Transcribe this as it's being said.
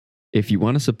If you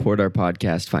want to support our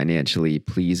podcast financially,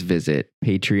 please visit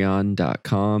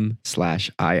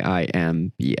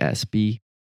patreon.com/IIMBSB.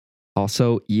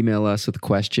 Also, email us with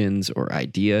questions or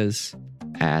ideas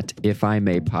at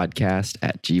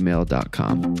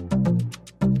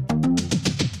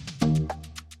ifimaypodcast@gmail.com.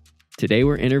 Today,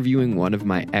 we're interviewing one of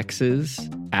my exes,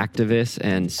 activist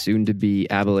and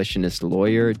soon-to-be abolitionist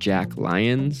lawyer, Jack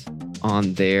Lyons,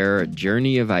 on their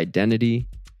journey of identity,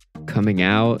 coming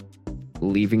out,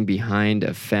 leaving behind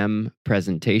a femme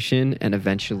presentation, and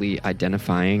eventually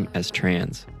identifying as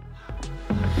trans.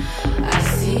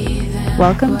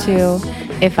 Welcome to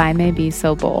If I May Be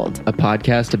So Bold, A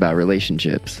podcast about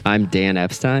relationships. I'm Dan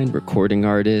Epstein, recording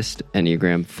artist,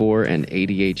 Enneagram 4, and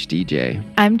ADHD DJ.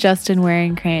 I'm Justin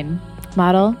Waring Crane,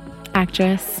 model,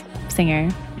 actress,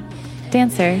 singer,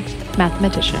 dancer,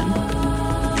 mathematician.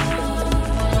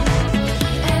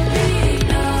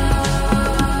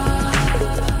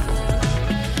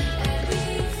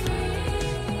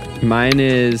 Mine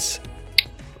is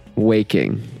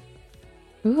waking.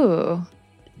 Ooh.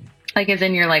 Like as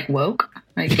in you're like woke?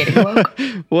 Are you getting woke?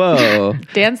 Whoa.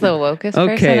 Dan's the wokest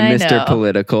Okay, person I Mr. know.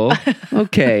 Political.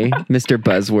 Okay, Mr.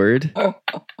 Buzzword.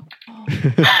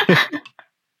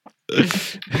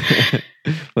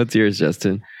 What's yours,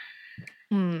 Justin?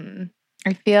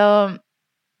 I feel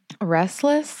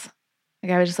restless.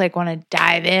 Like I would just want to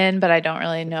dive in, but I don't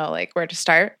really know where to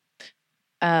start.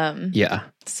 Yeah.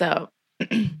 So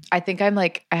I think I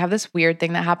have this weird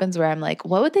thing that happens where I'm like,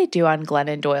 what would they do on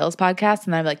Glennon Doyle's podcast?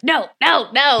 And I'm like, no.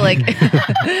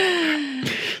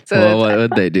 So well, what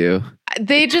would they do?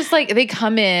 they just they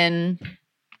come in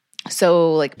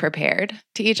so prepared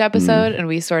to each episode, and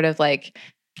we sort of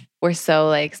we're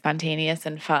so spontaneous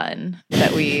and fun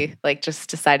that we just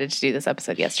decided to do this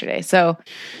episode yesterday. So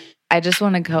I just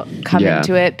want to come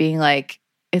into it being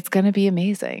it's going to be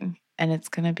amazing, and it's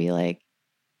going to be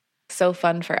so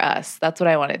fun for us. That's what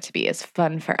I want it to be, is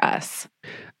fun for us.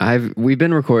 We've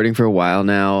been recording for a while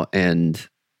now, and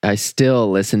I still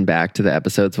listen back to the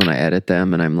episodes when I edit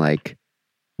them, and I'm like,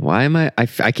 why am I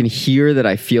can hear that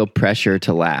I feel pressure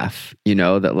to laugh,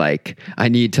 that I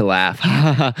need to laugh.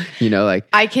 I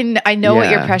know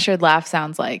what your pressured laugh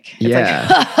sounds like.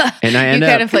 It's and I end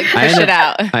up push it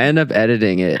out. I end up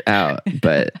editing it out,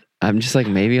 but I'm just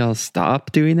maybe I'll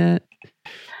stop doing that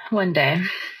One day.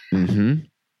 Mm-hmm.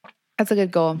 That's a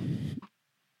good goal.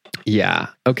 Yeah.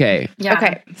 Okay. Yeah.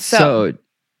 Okay. So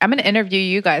I'm going to interview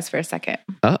you guys for a second.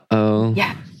 Uh-oh.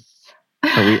 Yeah.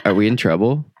 Are we in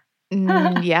trouble?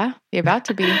 Yeah, you're about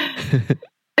to be.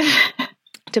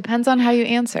 Depends on how you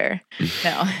answer.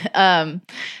 No.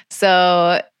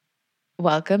 So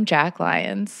welcome, Jack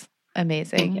Lyons.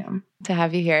 Amazing to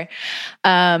have you here.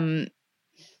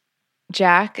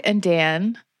 Jack and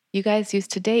Dan, you guys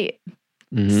used to date.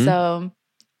 Mm-hmm. So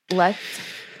let's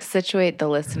situate the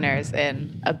listeners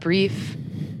in a brief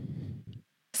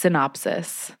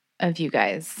synopsis of you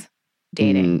guys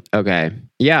dating. Okay.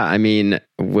 Yeah. I mean,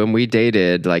 when we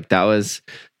dated, that was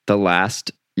you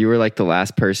were the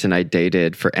last person I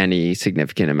dated for any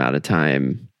significant amount of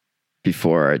time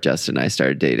before Justin and I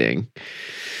started dating.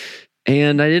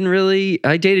 And I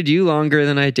dated you longer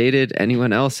than I dated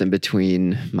anyone else in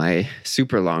between my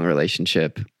super long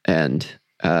relationship and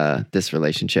this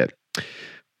relationship.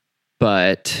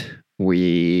 But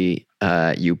you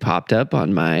popped up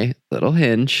on my little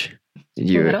Hinge.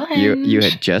 You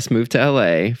had just moved to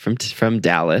LA from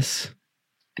Dallas.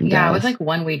 Yeah, I was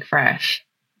 1 week fresh.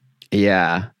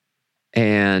 Yeah.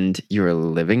 And you were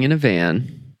living in a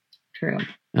van. True.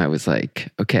 I was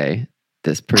like, okay,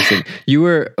 this person,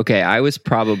 I was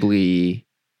probably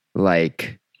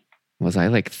was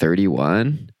I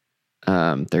 31?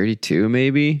 32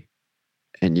 maybe?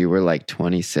 And you were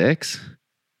 26?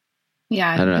 Yeah,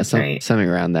 I don't know, something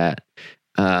around that.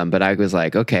 But I was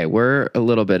okay, we're a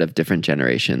little bit of different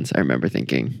generations, I remember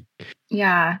thinking.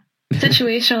 Yeah.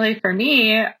 Situationally for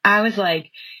me, I was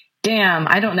damn,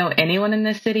 I don't know anyone in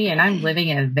this city and I'm living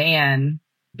in a van.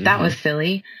 That was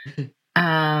silly.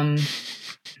 So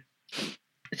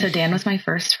Dan was my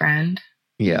first friend.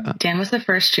 Yeah. Dan was the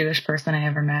first Jewish person I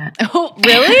ever met. Oh,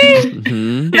 really?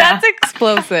 Mm-hmm. That's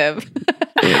explosive.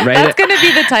 Right. That's going to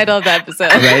be the title of the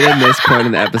episode. Right in this point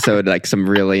in the episode, some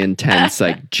really intense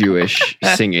Jewish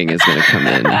singing is going to come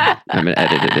in. I'm going to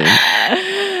edit it in.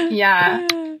 Yeah,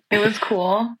 it was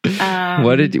cool.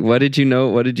 What did you know?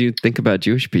 What did you think about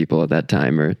Jewish people at that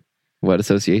time, or what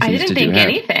associations did you have?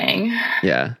 I didn't think anything.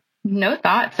 Yeah. No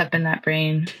thoughts up in that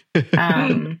brain.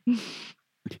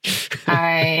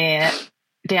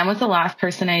 Dan was the last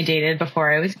person I dated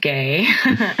before I was gay.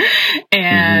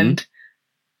 And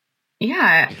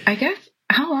yeah, I guess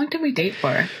How long did we date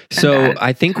for? So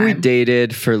I think we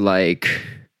dated for like,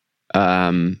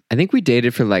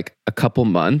 a couple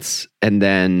months, and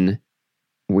then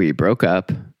we broke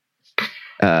up.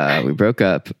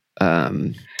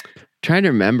 Trying to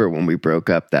remember when we broke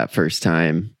up that first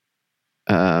time.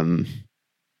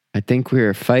 I think we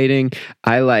were fighting.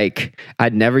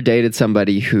 I'd never dated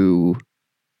somebody who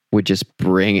would just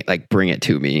bring it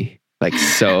to me, like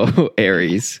so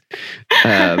Aries.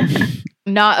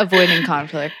 Not avoiding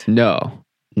conflict. No.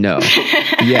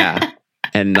 Yeah.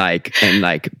 And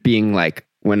being like,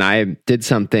 when I did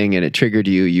something and it triggered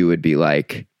you, you would be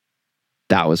like,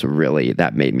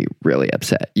 that made me really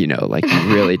upset, like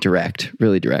really direct.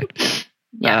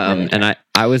 Yeah. And that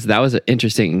was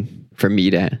interesting for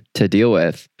me to deal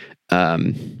with.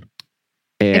 And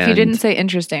if you didn't say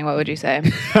interesting, what would you say?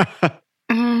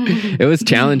 It was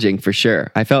challenging for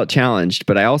sure. I felt challenged,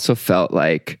 but I also felt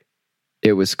like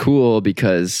it was cool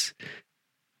because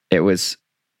it was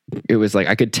like,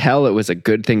 I could tell it was a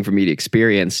good thing for me to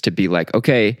experience, to be like,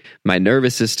 okay, my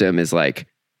nervous system is like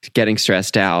getting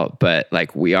stressed out, but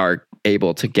like we are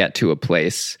able to get to a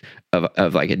place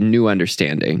of like a new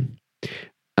understanding.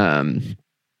 And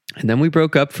then we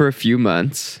broke up for a few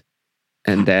months,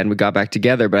 and then we got back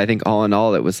together. But I think all in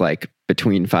all, it was like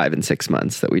between 5 and 6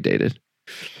 months that we dated.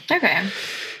 Okay.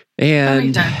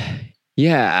 And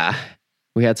yeah,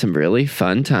 we had some really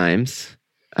fun times.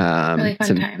 Some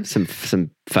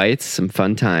fights, some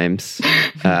fun times.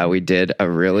 We did a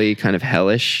really kind of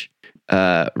hellish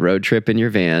road trip in your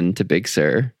van to Big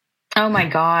Sur. Oh my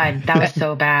God, that was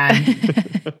so bad.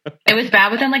 It was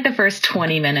bad within like the first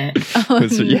 20 minutes. Oh, no.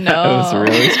 It was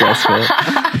really stressful.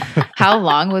 How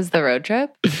long was the road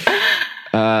trip?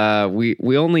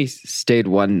 We only stayed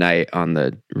one night on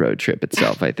the road trip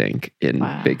itself, I think, in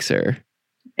Big Sur.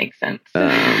 Makes sense.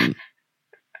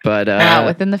 But wow,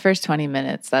 within the first 20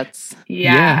 minutes, that's we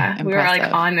impressive. were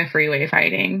like on the freeway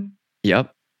fighting.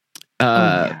 Yep.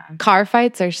 Car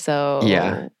fights are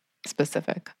so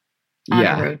specific. On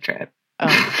a road trip.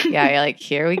 Oh, yeah. You're like,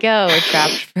 here we go. We're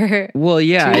trapped for 2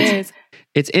 days.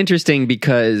 It's interesting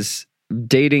because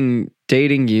dating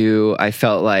you, I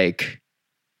felt like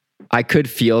I could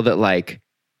feel that like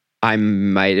I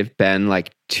might have been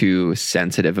like too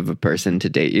sensitive of a person to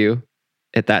date you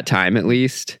at that time, at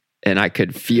least. And I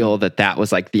could feel that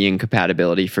was like the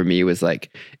incompatibility for me, was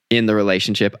like in the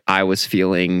relationship, I was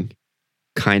feeling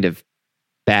kind of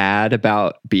bad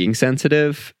about being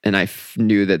sensitive. And I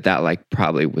knew that like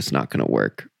probably was not going to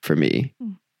work for me,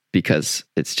 because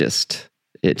it just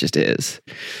is.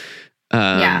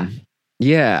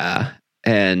 Yeah.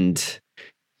 And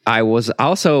I was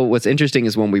also, what's interesting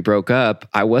is when we broke up,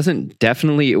 it wasn't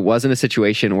a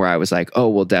situation where I was like, oh,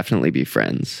 we'll definitely be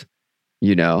friends.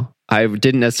 I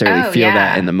didn't necessarily feel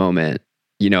that in the moment,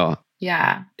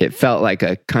 Yeah. It felt like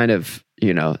a kind of,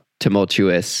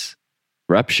 tumultuous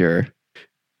rupture.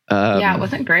 It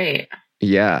wasn't great.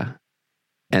 Yeah.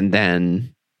 And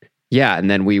then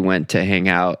we went to hang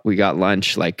out. We got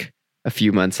lunch like a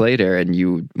few months later, and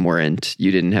you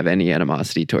didn't have any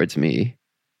animosity towards me,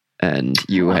 and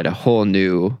you had a whole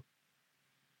new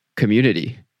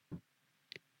community.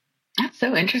 That's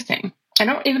so interesting. I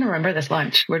don't even remember this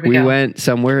lunch. Where'd we go? We went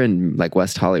somewhere in like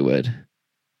West Hollywood.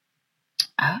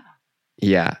 Oh.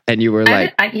 Yeah. And you were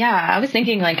like, I was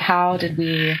thinking like, how did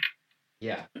we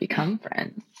become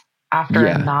friends after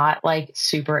a not like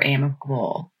super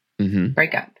amicable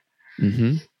breakup?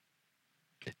 Mm-hmm.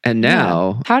 And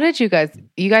now, how did you guys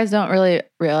don't really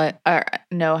realize or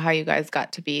know how you guys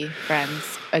got to be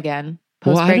friends again?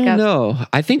 Well, I don't know.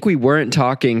 I think we weren't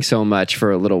talking so much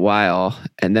for a little while,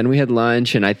 and then we had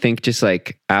lunch, and I think just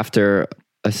like after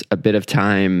a bit of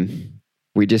time,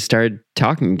 we just started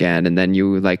talking again. And then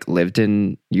you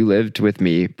lived with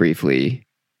me briefly,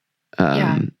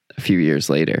 a few years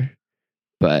later.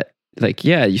 But like,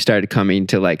 you started coming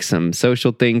to like some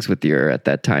social things with your, at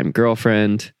that time,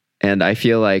 girlfriend. And I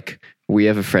feel like we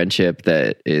have a friendship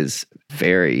that is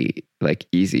very like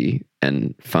easy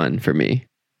and fun for me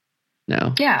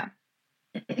now. Yeah.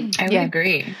 I would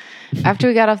agree. After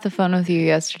we got off the phone with you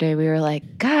yesterday, we were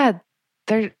like, God,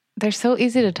 they're so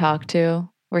easy to talk to.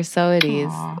 We're so at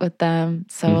ease with them.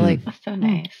 So like, that's so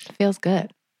nice. It feels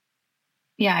good.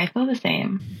 Yeah, I feel the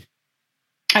same.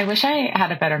 I wish I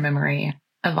had a better memory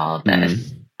of all of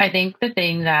this. I think the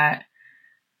thing that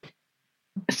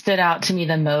stood out to me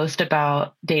the most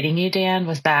about dating you, Dan,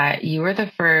 was that you were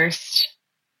the first,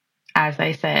 as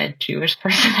I said, Jewish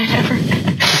person I'd ever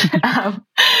met.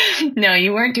 No,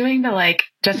 you weren't doing the like,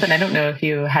 Justin, I don't know if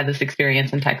you had this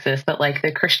experience in Texas, but like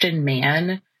the Christian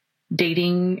man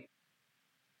dating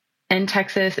in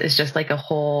Texas is just like a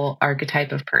whole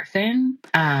archetype of person.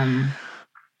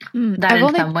 that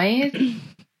in some ways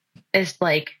is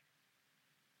like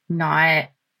not,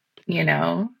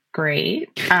 great.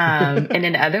 And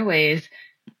in other ways,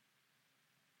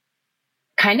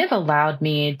 kind of allowed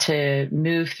me to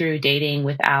move through dating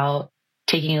without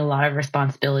taking a lot of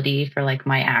responsibility for like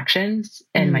my actions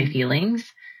and my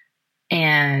feelings.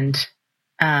 And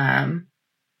I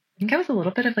think I was a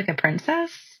little bit of like a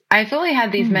princess. I fully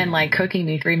had these men like cooking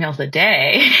me 3 meals a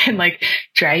day and like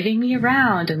driving me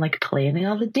around and like planning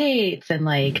all the dates and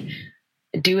like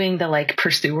doing the like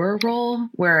pursuer role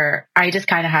where I just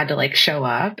kind of had to like show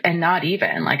up and not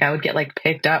even like I would get like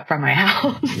picked up from my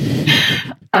house.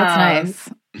 That's nice.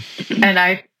 And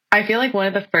I feel like one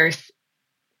of the first,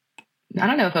 I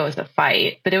don't know if it was a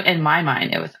fight, but in my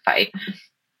mind, it was a fight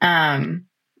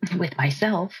with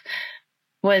myself,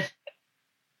 was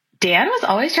Dan was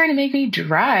always trying to make me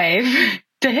drive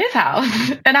to his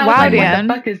house. And I was like, Dan,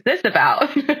 what the fuck is this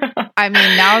about? I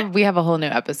mean, now we have a whole new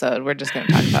episode. We're just going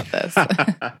to talk about this.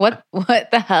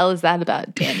 What the hell is that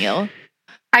about, Daniel?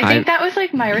 I think that was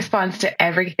like my response to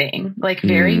everything, like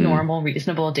very normal,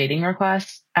 reasonable dating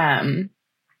requests. I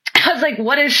was like,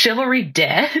 what is chivalry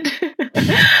dead?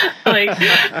 Like,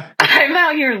 I'm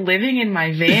out here living in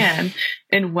my van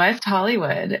in West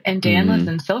Hollywood and Dan lives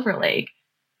in Silver Lake.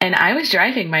 And I was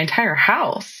driving my entire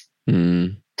house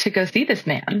to go see this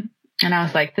man. And I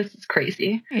was like, this is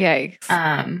crazy. Yikes.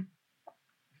 And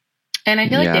I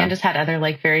feel like Dan just had other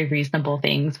like very reasonable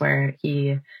things where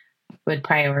he would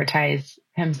prioritize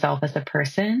himself as a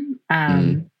person.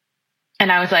 And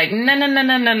I was like,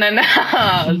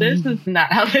 no. This is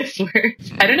not how this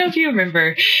works. I don't know if you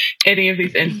remember any of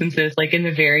these instances, like in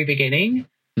the very beginning.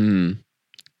 Can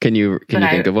you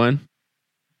think of one?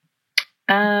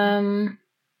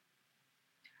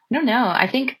 I don't know. I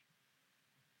think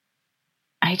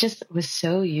I just was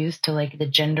so used to like the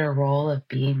gender role of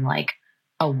being like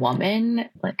a woman,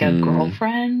 like a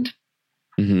girlfriend.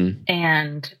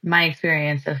 And my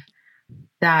experience of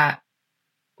that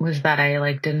was that I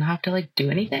like didn't have to like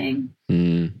do anything.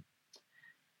 And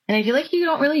I feel like you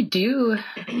don't really do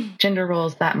gender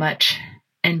roles that much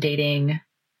in dating.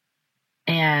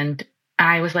 And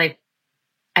I was like,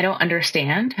 I don't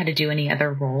understand how to do any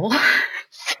other role.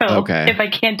 So if I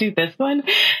can't do this one,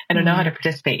 I don't know how to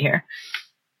participate here.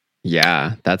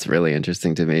 Yeah, that's really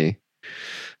interesting to me.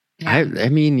 Yeah. I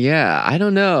mean, I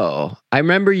don't know. I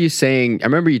remember you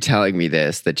telling me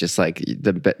this, that just like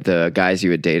the guys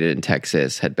you had dated in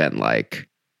Texas had been like,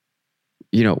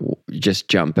 just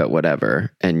jump at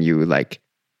whatever. And you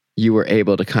were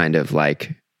able to kind of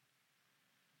like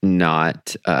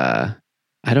not, I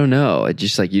don't know. It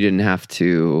just like, you didn't have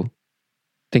to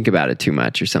think about it too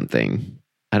much or something.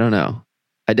 I don't know.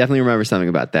 I definitely remember something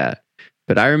about that.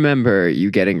 But I remember you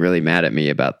getting really mad at me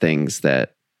about things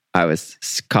that I was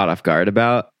caught off guard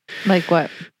about. Like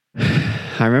what?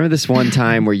 I remember this one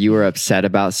time where you were upset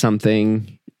about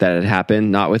something that had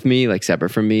happened, not with me, like separate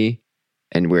from me.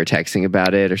 And we were texting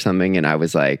about it or something. And I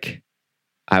was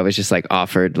just like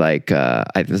offered, like,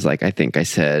 I was like, I think I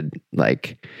said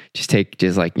like, take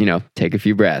a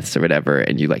few breaths or whatever.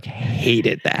 And you like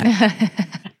hated that.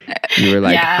 You were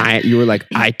like,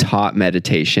 I taught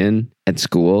meditation at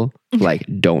school. Like,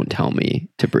 don't tell me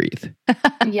to breathe.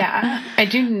 Yeah. I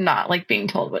do not like being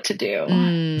told what to do.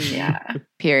 Yeah.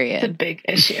 Period. It's a big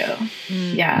issue.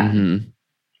 Yeah.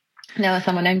 No,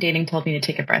 someone I'm dating told me to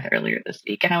take a breath earlier this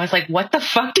week. And I was like, what the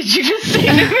fuck did you just say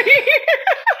to me?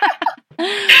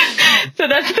 So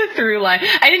that's the through line.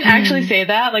 I didn't actually say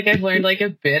that. Like, I've learned like a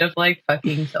bit of like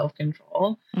fucking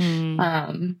self-control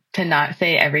to not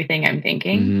say everything I'm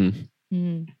thinking.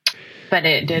 But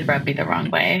it did rub me the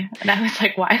wrong way. And I was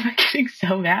like, why am I getting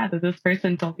so mad that this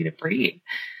person told me to breathe?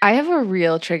 I have a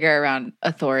real trigger around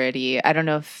authority. I don't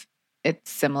know if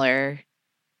it's similar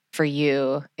for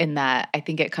you in that I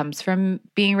think it comes from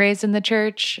being raised in the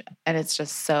church. And it's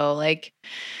just so like,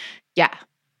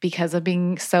 because of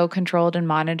being so controlled and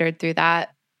monitored through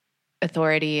that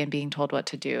authority and being told what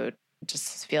to do, it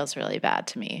just feels really bad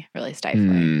to me, really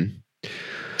stifling. Oh,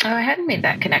 I hadn't made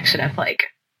that connection of like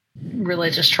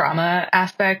religious trauma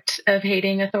aspect of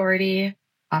hating authority.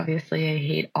 Obviously, I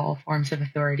hate all forms of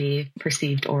authority,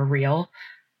 perceived or real.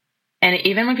 And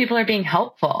even when people are being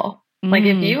helpful, like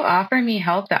if you offer me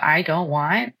help that I don't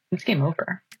want, it's game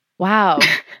over. Wow.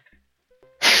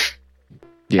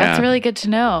 That's really good to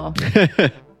know.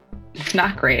 It's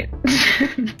not great.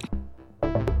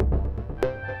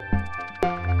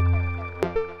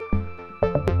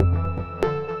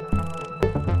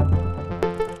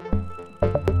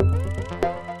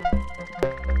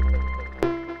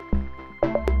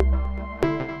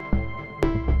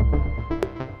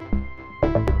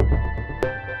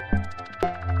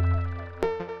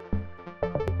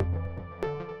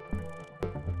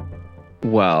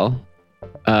 Well,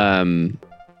 kind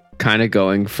of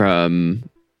going from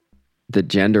the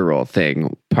gender role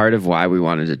thing, part of why we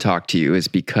wanted to talk to you is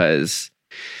because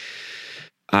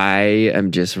I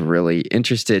am just really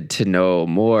interested to know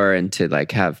more and to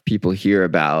like have people hear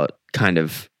about kind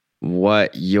of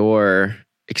what your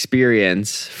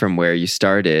experience from where you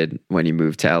started when you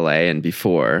moved to LA and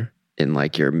before in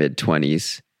like your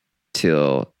mid-20s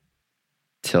till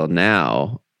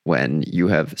now, when you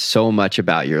have so much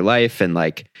about your life and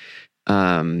like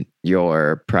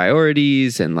your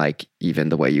priorities and like even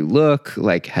the way you look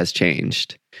like has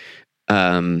changed.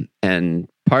 And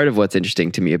part of what's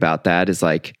interesting to me about that is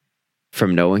like,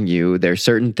 from knowing you, there's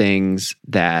certain things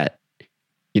that,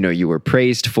 you know, you were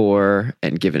praised for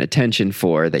and given attention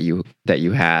for that you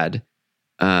had,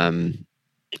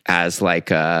 as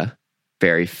like a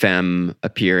very femme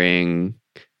appearing,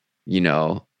 you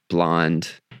know,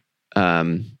 blonde,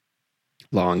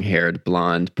 long haired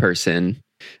blonde person,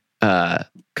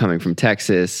 coming from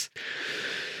Texas,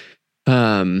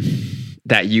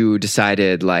 that you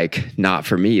decided like, not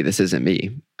for me, this isn't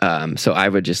me. So I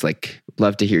would just like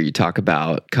love to hear you talk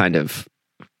about kind of,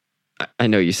 I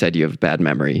know you said you have a bad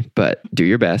memory, but do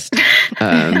your best.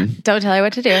 Don't tell her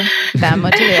what to do. Them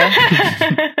what to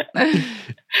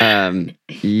do.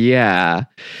 Yeah.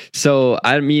 So,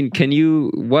 I mean,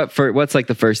 what's like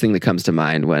the first thing that comes to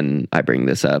mind when I bring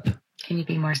this up? Can you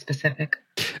be more specific?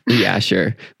 Yeah,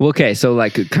 sure. Well, okay. So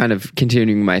like kind of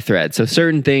continuing my thread. So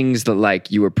certain things that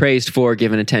like you were praised for,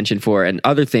 given attention for, and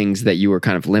other things that you were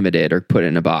kind of limited or put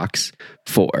in a box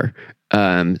for.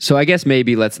 So I guess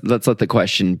maybe let's let the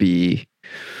question be,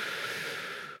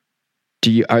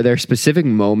 are there specific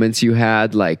moments you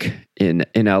had like in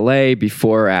LA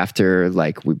before or after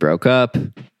like we broke up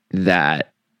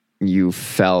that you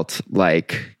felt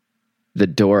like the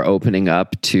door opening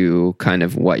up to kind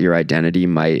of what your identity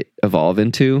might evolve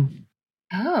into?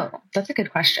 Oh, that's a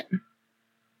good question.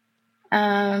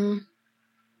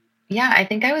 Yeah, I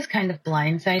think I was kind of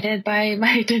blindsided by my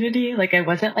identity. Like I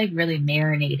wasn't like really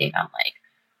marinating on like,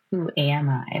 who am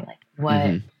I? Like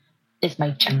what is my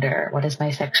gender? What is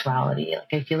my sexuality?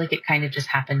 Like I feel like it kind of just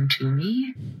happened to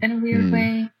me in a weird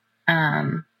way.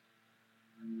 And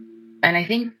I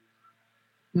think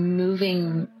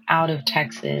moving out of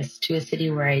Texas to a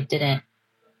city where I didn't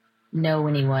know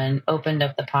anyone opened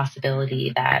up the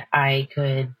possibility that I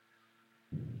could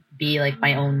be like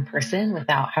my own person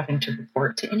without having to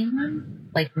report to anyone.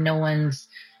 Like no one's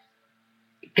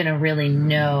gonna really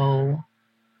know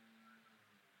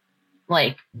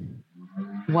like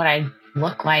what I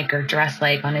look like or dress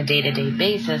like on a day-to-day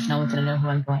basis. No one's gonna know who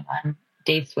I'm going on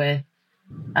dates with.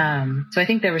 So I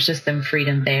think there was just some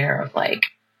freedom there of like,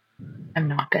 I'm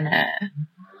not gonna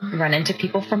run into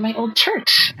people from my old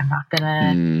church. I'm not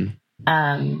gonna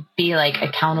be like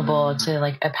accountable to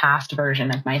like a past version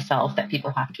of myself that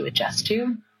people have to adjust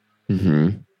to.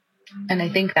 And I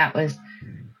think that was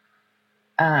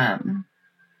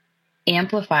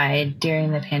amplified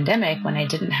during the pandemic when I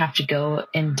didn't have to go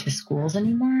into schools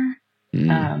anymore.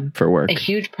 For work. A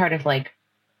huge part of like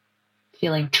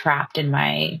feeling trapped in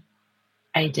my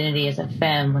identity as a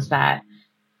femme was that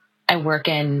I work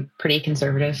in pretty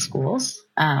conservative schools,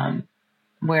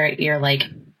 where you're like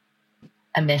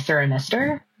a miss or a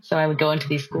mister. So I would go into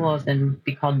these schools and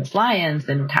be called Miss Lyons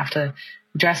and would have to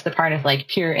dress the part of like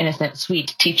pure, innocent,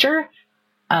 sweet teacher.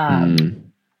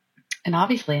 And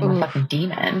obviously I'm a fucking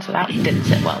demon, so that didn't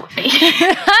sit well with me.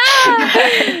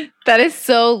 That is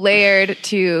so layered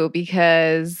too,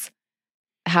 because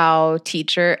how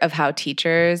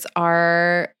teachers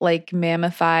are like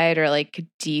mammified or like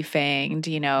defanged,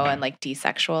 you know, and like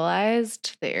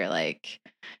desexualized. They're like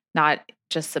not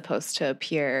just supposed to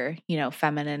appear, you know,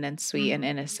 feminine and sweet and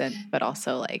innocent, but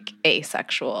also like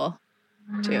asexual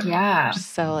too. Yeah.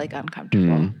 Just so like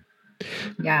uncomfortable.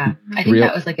 Yeah. I think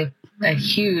that was like a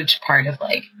huge part of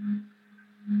like,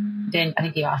 then I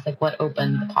think you asked like what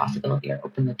opened the possibility or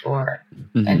opened the door,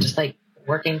 and just like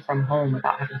working from home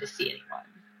without having to see anyone.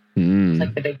 It's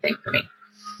like the big thing for me.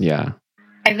 Yeah.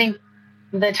 I think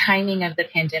the timing of the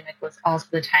pandemic was also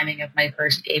the timing of my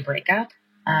first gay breakup.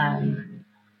 And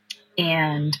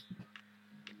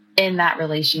in that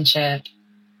relationship,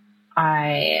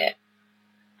 I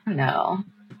don't know.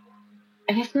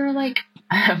 I guess we were like,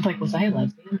 I'm like, was I a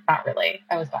lesbian? Not really.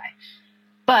 I was bi.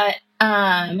 But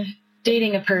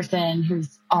dating a person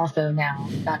who's also now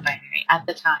non-binary. At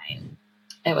the time,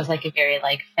 it was like a very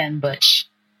like femme butch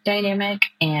dynamic,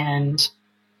 and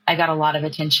I got a lot of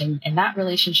attention in that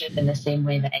relationship in the same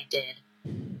way that I did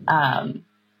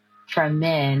from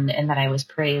men, and that I was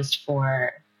praised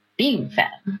for being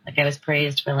femme. Like I was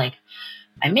praised for like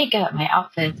my makeup, my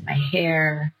outfits, my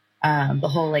hair, the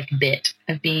whole like bit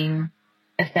of being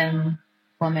a femme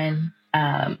woman.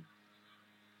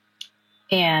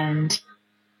 And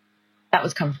that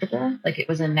was comfortable. Like it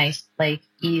was a nice like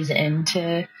ease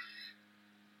into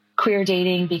queer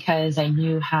dating because I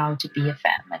knew how to be a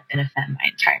femme. I've been a femme my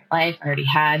entire life. I already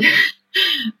had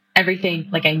everything.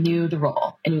 Like I knew the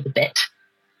role, I knew the bit.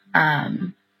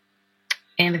 And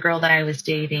the girl that I was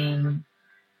dating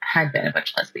had been a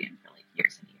butch lesbian for like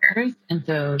years and years. And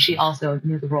so she also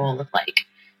knew the role of like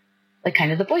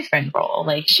kind of the boyfriend role.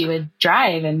 Like she would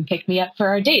drive and pick me up for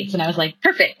our dates. And I was like,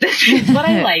 perfect. This is what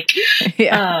I like.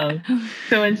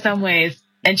 So in some ways,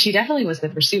 and she definitely was the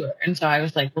pursuer. And so I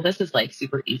was like, well, this is like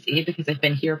super easy because I've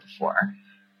been here before.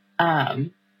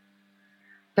 But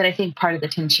I think part of the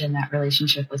tension in that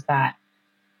relationship was that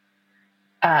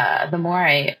the more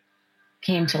I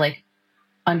came to like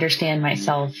understand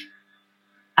myself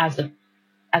as a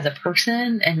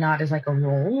person and not as like a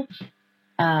role,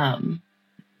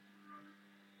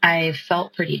 I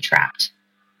felt pretty trapped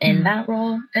in that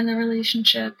role in the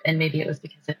relationship. And maybe it was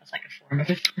because it was like a form of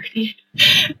authority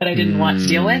that I didn't want to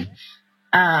deal with.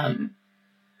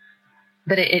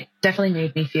 But it definitely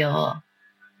made me feel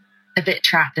a bit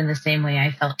trapped in the same way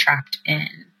I felt trapped in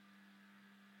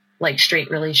like straight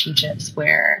relationships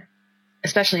where,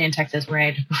 especially in Texas, where I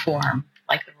had to perform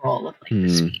like the role of like the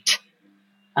sweet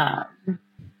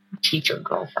teacher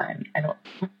girlfriend. I don't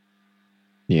know.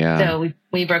 Yeah. So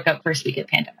we broke up first week of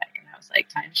pandemic, and I was like,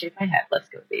 time to shave my head. Let's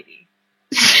go, baby.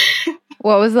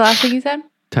 What was the last thing you said?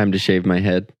 Time to shave my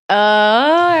head. Oh,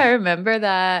 I remember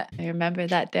that. I remember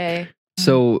that day.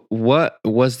 So what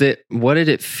did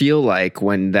it feel like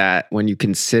when you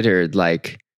considered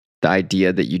like the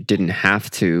idea that you didn't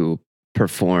have to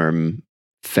perform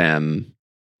femme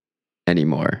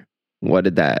anymore? How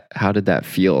did that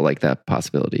feel, like that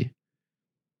possibility?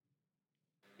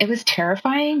 It was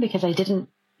terrifying because I didn't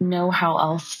know how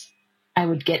else I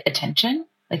would get attention.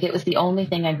 Like it was the only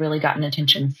thing I'd really gotten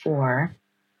attention for.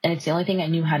 And it's the only thing I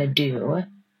knew how to do.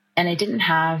 And I didn't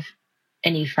have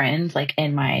any friends like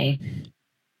in my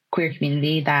queer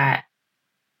community that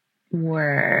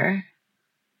were,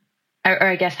 or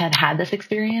I guess had this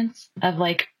experience of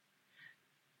like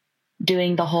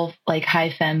doing the whole like high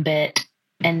femme bit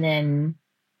and then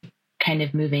kind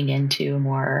of moving into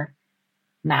more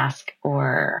mask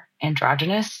or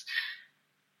androgynous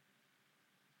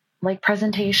like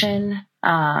presentation. So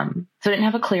I didn't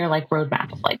have a clear like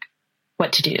roadmap of like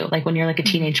what to do. Like when you're like a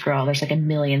teenage girl, there's like a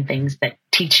million things that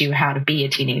teach you how to be a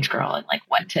teenage girl and like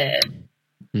what to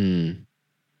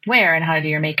wear and how to do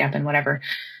your makeup and whatever.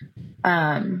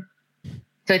 So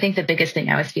I think the biggest thing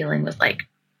I was feeling was like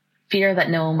fear that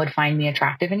no one would find me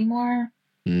attractive anymore.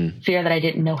 Fear that I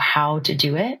didn't know how to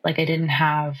do it. Like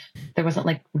there wasn't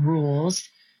like rules.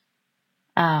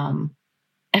 I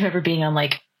remember being on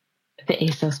like the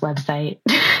ASOS website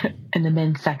in the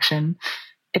men's section.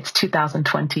 It's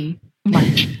 2020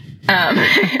 March.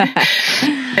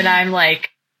 And I'm like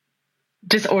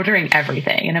just ordering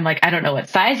everything. And I'm like, I don't know what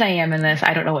size I am in this.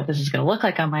 I don't know what this is going to look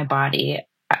like on my body.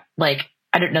 Like,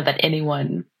 I don't know that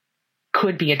anyone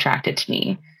could be attracted to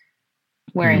me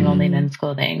wearing only men's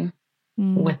clothing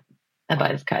with a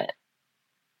buzz cut.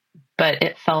 But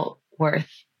it felt worth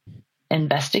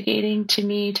investigating to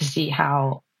me to see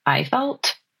how I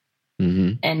felt.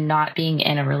 And not being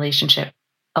in a relationship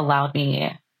allowed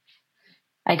me,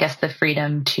 I guess, the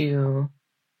freedom to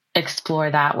explore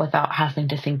that without having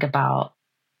to think about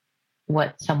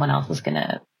what someone else is going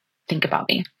to think about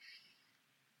me.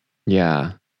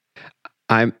 Yeah.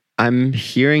 I'm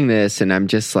hearing this and I'm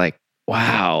just like,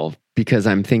 wow, because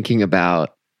I'm picturing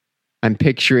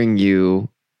you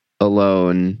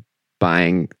alone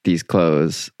buying these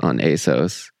clothes on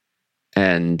ASOS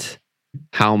and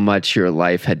how much your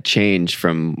life had changed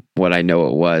from what I know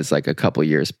it was like a couple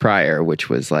years prior, which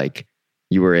was like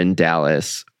you were in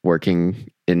Dallas working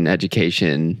in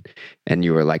education and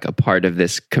you were like a part of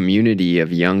this community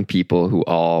of young people who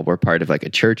all were part of like a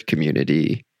church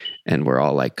community and we're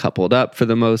all like coupled up for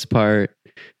the most part,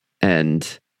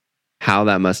 and how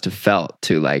that must have felt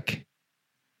to like,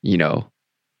 you know,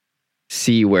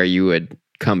 see where you would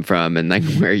come from and like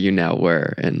where you now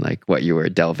were and like what you were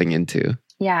delving into.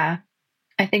 Yeah.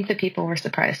 I think the people were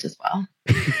surprised as well.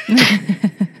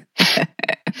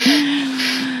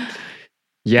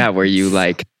 Yeah. Were you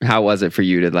like, how was it for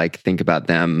you to like think about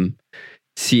them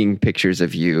seeing pictures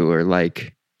of you or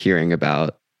like hearing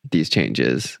about these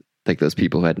changes? Like those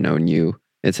people who had known you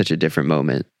in such a different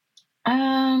moment.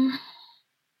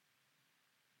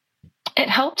 It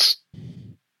helped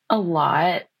a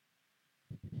lot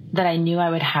that I knew I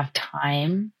would have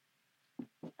time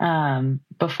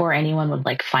before anyone would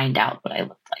like find out what I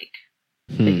looked like.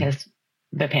 because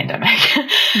the pandemic.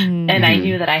 And I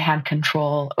knew that I had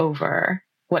control over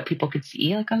what people could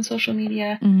see like on social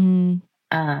media.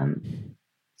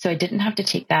 So I didn't have to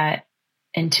take that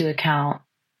into account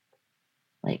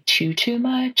like too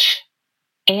much.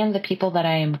 And the people that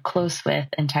I am close with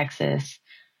in Texas,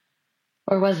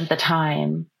 or was at the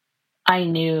time, I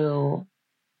knew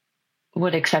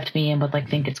would accept me and would like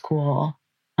think it's cool.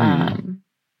 And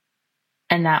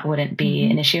that wouldn't be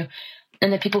an issue.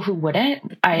 And the people who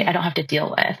wouldn't, I don't have to deal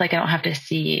with. Like I don't have to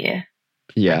see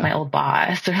like, my old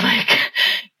boss or like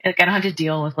I don't have to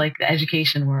deal with like the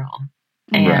education world.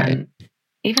 And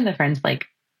even the friends, like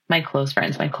my close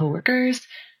friends, my coworkers,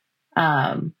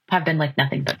 have been like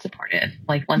nothing but supportive.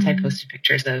 Like once I posted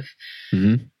pictures of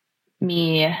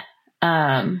me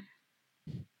on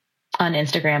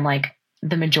Instagram, like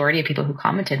the majority of people who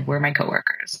commented were my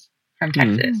coworkers from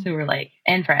Texas who were like,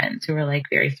 and friends who were like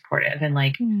very supportive and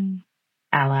like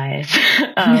allies,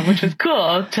 which was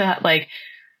cool to like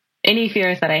any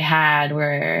fears that I had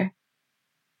were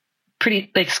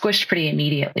pretty like squished pretty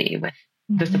immediately with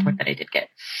the support that I did get.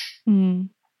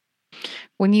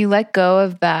 When you let go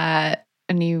of that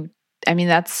and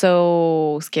that's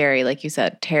so scary. Like you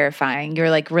said, terrifying.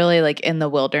 You're like really like in the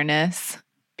wilderness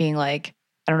being like,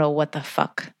 I don't know what the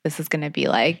fuck this is going to be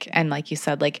like. And like you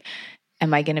said, like,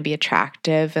 am I going to be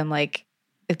attractive? And like,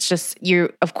 it's just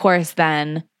of course,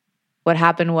 then what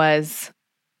happened was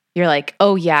you're like,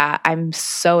 oh yeah, I'm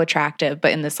so attractive,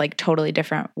 but in this like totally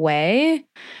different way.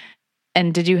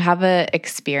 And did you have a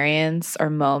experience or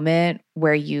moment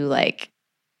where you like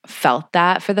felt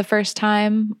that for the first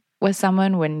time with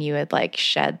someone when you had like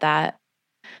shed that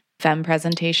femme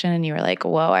presentation and you were like,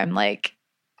 whoa, I'm like,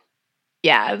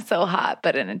 yeah, I'm so hot,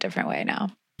 but in a different way now?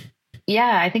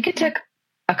 Yeah, I think it took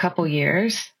a couple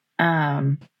years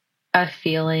of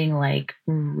feeling like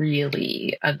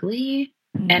really ugly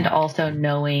and also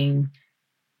knowing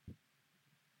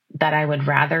that I would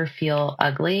rather feel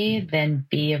ugly than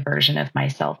be a version of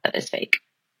myself that is fake.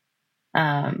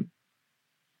 And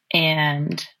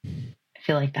I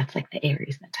feel like that's like the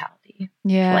Aries mentality.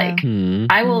 Yeah. Like,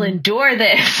 I will endure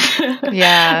this.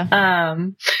 Yeah.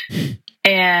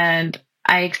 And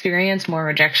I experienced more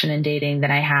rejection in dating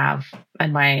than I have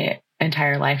in my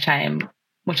entire lifetime,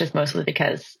 which is mostly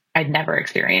because I'd never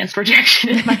experienced rejection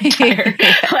in my entire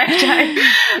lifetime.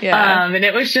 Yeah. And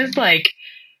it was just like,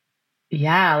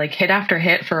 like hit after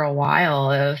hit for a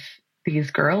while of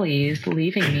these girlies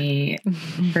leaving me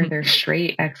for their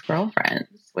straight ex-girlfriends,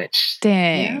 which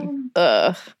dang,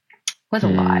 was a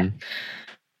lot.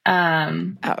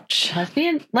 Ouch.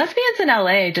 Lesbians in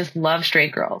LA just love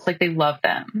straight girls. Like they love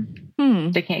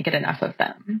them. They can't get enough of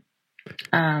them.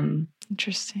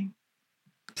 Interesting.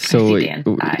 So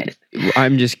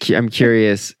I'm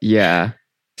curious. Yeah.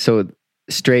 So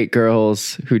straight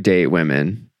girls who date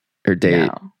women or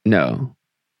date no.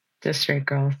 Just straight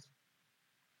girls.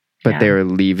 But they were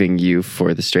leaving you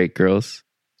for the straight girls?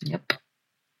 Yep.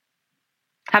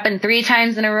 Happened 3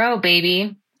 times in a row,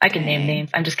 baby. I can name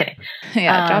names. I'm just kidding.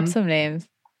 Yeah, drop some names.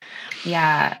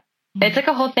 Yeah. It's like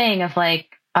a whole thing of like,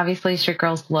 obviously straight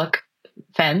girls look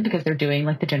femme because they're doing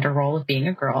like the gender role of being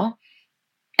a girl.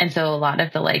 And so a lot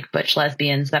of the like butch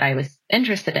lesbians that I was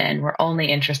interested in were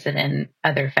only interested in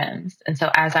other femmes. And so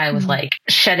as I was like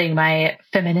shedding my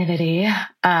femininity,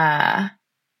 I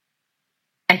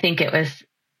think it was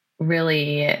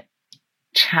really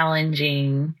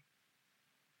challenging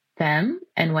them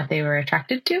and what they were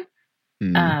attracted to.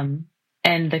 And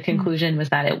the conclusion was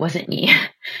that it wasn't me.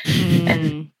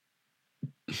 And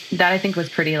that I think was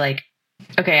pretty like,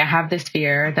 okay, I have this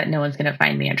fear that no one's going to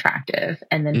find me attractive.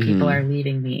 And then people are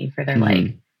leaving me for their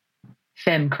like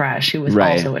femme crush who was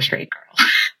also a straight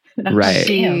girl. Right.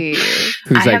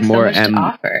 Who's like more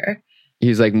offer.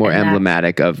 He's like more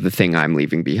emblematic of the thing I'm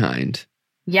leaving behind.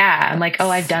 Yeah. I'm like, oh,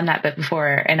 I've done that bit before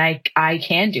and I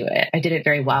can do it. I did it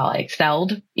very well. I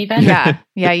excelled even. Yeah.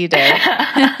 Yeah, you did.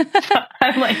 So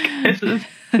I'm like, this is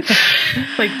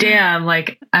like, damn,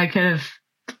 like I could have,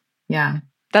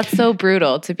 That's so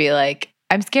brutal to be like,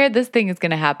 I'm scared this thing is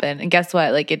going to happen. And guess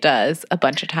what? Like it does a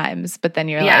bunch of times, but then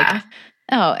you're like,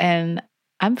 oh, and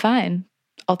I'm fine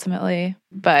ultimately,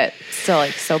 but still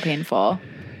like so painful.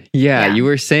 Yeah. You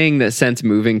were saying that since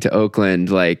moving to Oakland,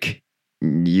 like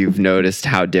you've noticed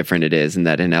how different it is and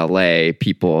that in LA,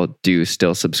 people do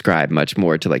still subscribe much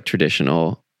more to like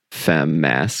traditional femme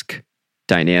masc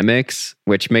dynamics,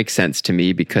 which makes sense to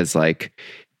me because like,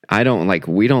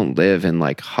 we don't live in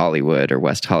like Hollywood or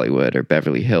West Hollywood or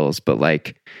Beverly Hills, but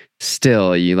like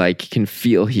still you like can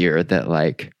feel here that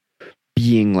like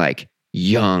being like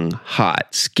young, hot,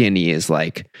 skinny is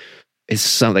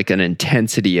some like an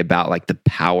intensity about like the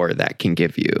power that can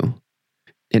give you.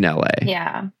 in LA.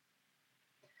 Yeah.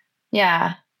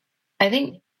 Yeah. I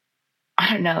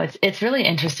don't know. It's really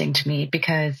interesting to me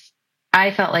because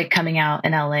I felt like coming out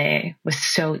in LA was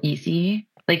so easy.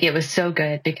 Like it was so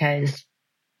good because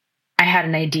I had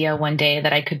an idea one day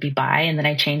that I could be bi, and then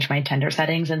I changed my Tinder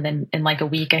settings, and then in like a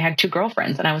week I had 2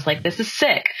 girlfriends, and I was like, this is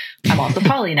sick. I'm also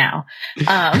poly now. But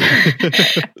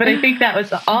I think that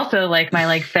was also like my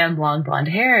like femme long blonde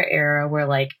hair era where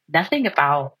like nothing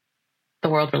about the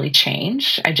world really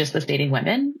changed. I just was dating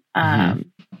women. And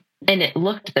it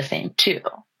looked the same too.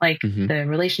 Like the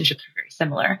relationships were very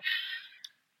similar.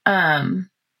 And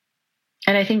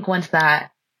I think once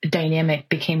that dynamic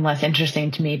became less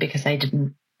interesting to me because I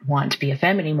didn't want to be a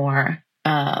femme anymore.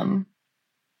 There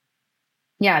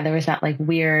was that like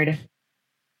weird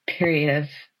period of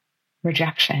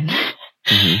rejection.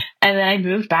 And then I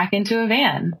moved back into a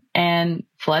van and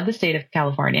fled the state of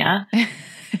California,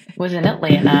 was in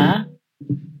Atlanta.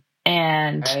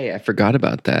 And I forgot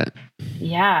about that.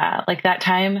 Yeah, like that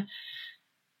time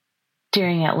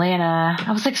during Atlanta,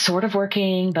 I was like sort of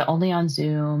working, but only on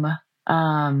Zoom.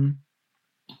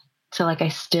 So like I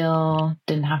still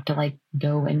didn't have to like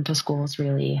go into schools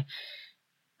really.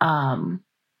 And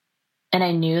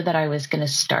I knew that I was going to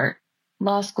start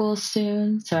law school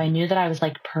soon. So I knew that I was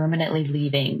like permanently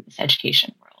leaving this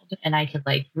education world, and I could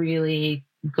like really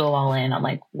go all in on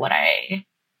like what I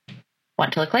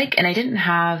want to look like. And I didn't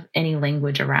have any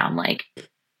language around like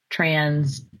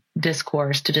trans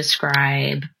discourse to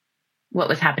describe what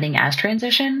was happening as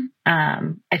transition.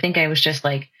 I think I was just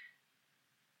like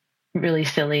really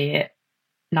silly,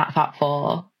 not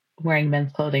thoughtful, wearing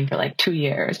men's clothing for like 2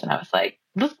 years. And I was like,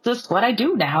 this is what I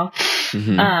do now.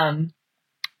 And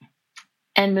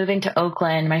moving to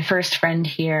Oakland, my first friend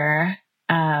here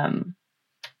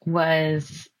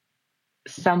was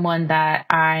someone that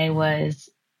I was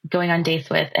going on dates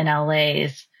with in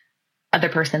LA's other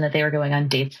person that they were going on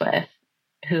dates with,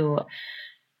 who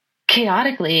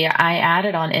chaotically I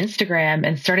added on Instagram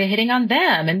and started hitting on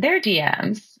them and their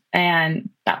DMs. And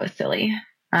that was silly.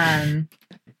 So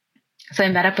I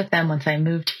met up with them once I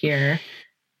moved here,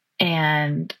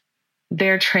 and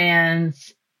they're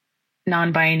trans,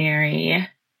 non-binary,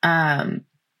 and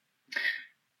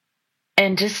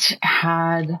just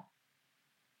had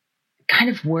kind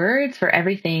of words for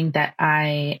everything that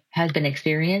I had been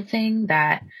experiencing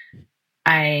that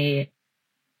I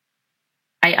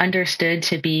understood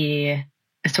to be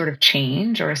a sort of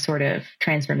change or a sort of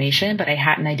transformation, but I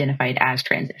hadn't identified as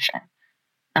transition.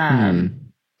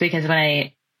 Because what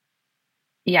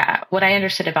I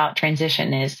understood about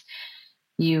transition is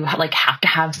you like have to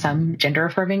have some gender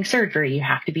affirming surgery. You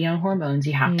have to be on hormones.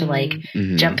 You have to like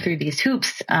jump through these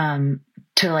hoops to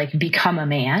like become a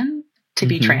man to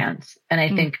be trans. And I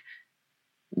think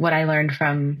what I learned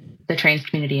from the trans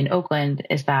community in Oakland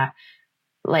is that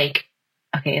like,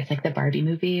 okay, it's like the Barbie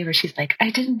movie where she's like, I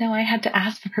didn't know I had to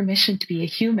ask for permission to be a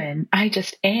human. I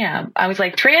just am. I was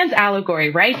like, trans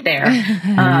allegory right there.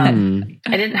 I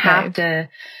didn't have to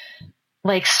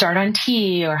like start on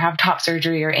T or have top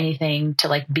surgery or anything to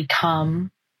like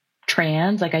become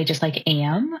trans. Like I just like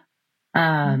am.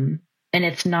 And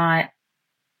it's not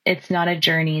a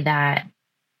journey that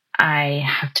I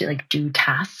have to like do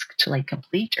tasks to like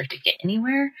complete or to get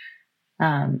anywhere.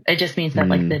 It just means that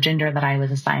like the gender that I was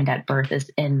assigned at birth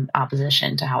is in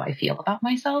opposition to how I feel about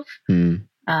myself, and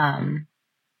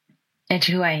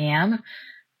to who I am.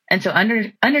 And so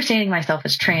understanding myself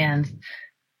as trans,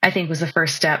 I think was the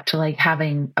first step to like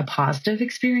having a positive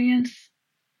experience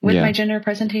with my gender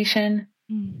presentation.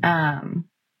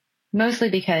 Mostly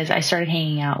because I started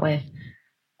hanging out with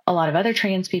a lot of other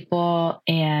trans people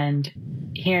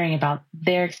and hearing about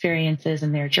their experiences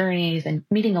and their journeys and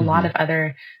meeting a lot of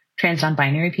other trans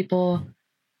non-binary people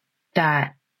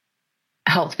that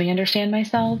helped me understand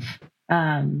myself,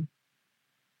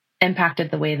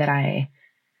 impacted the way that I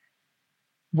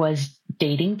was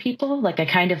dating people. Like I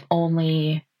kind of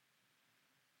only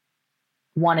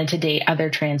wanted to date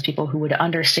other trans people who would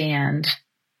understand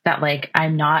that like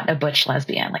I'm not a butch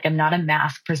lesbian, like I'm not a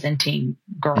mask presenting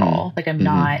girl, like I'm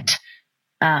not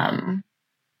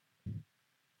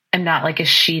like a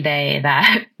she they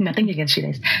that nothing against she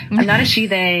days. I'm not a she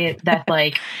they that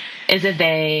like is a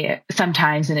they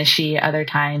sometimes and a she other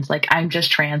times. Like I'm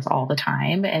just trans all the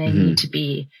time, and I need to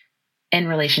be in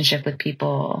relationship with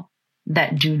people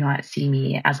that do not see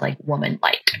me as like woman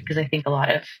like, because I think a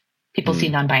lot of people see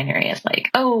non-binary as like,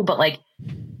 oh, but like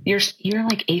you're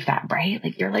like AFAB, right?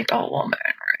 Like you're like a woman,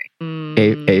 right?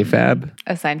 AFAB?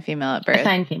 Assigned female at birth.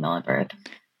 Assigned female at birth.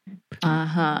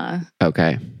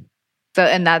 Okay. So,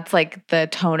 and that's like the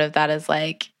tone of that is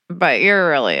like, but you're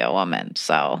really a woman.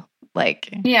 So Like,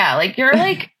 yeah, like you're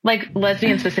like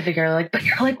lesbian specific. You're like, but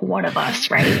you're like one of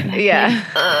us, right? And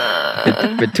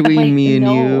yeah. Between like, me and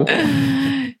no.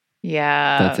 you.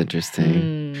 Yeah. That's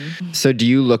interesting. So do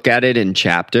you look at it in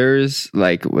chapters?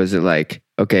 Like, was it like,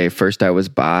 okay, first I was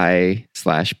bi/pan,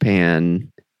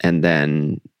 and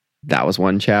then that was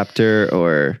one chapter,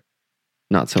 or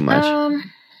not so much?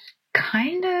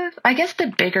 Kind of. I guess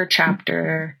the bigger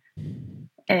chapter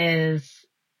is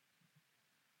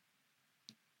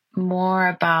more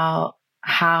about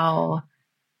how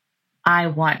I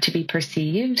want to be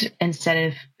perceived instead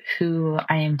of who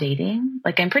I am dating.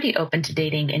 Like, I'm pretty open to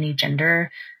dating any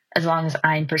gender as long as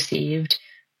I'm perceived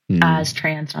as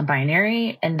trans,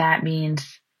 non-binary. And that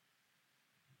means,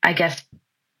 I guess,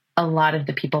 a lot of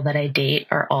the people that I date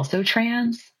are also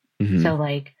trans. So,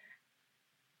 like,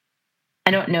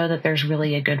 I don't know that there's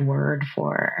really a good word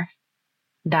for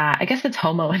that. I guess it's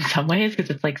homo in some ways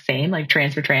because it's like same, like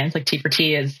trans for trans, like T for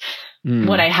T is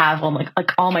what I have on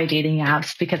like all my dating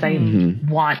apps because I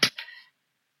want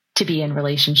to be in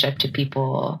relationship to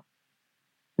people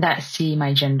that see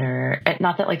my gender.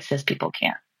 Not that like cis people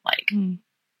can't like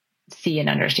see and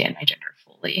understand my gender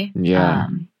fully. Yeah.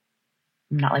 I'm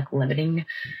not like limiting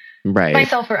Right.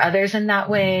 myself or others in that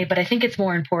way, but I think it's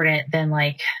more important than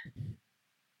like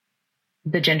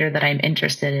the gender that I'm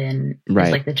interested in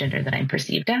is like the gender that I'm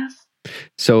perceived as.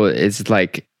 So it's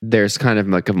like there's kind of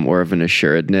like a more of an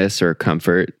assuredness or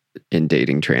comfort in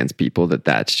dating trans people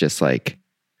that's just like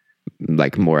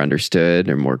more understood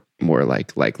or more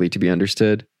like likely to be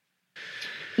understood.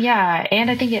 Yeah, and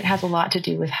I think it has a lot to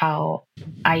do with how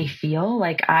I feel.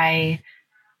 Like I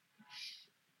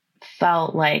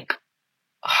felt like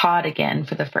hot again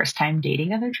for the first time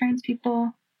dating other trans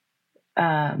people.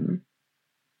 And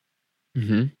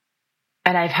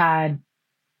I've had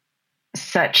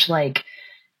such like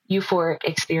euphoric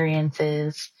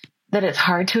experiences that it's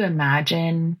hard to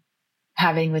imagine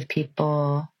having with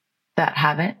people that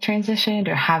haven't transitioned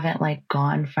or haven't like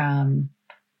gone from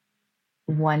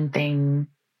one thing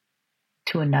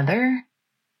to another,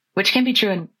 which can be true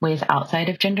in ways outside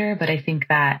of gender. But I think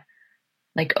that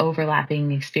like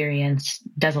overlapping experience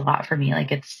does a lot for me.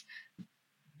 Like it's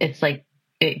like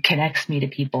it connects me to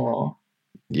people.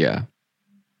 Yeah.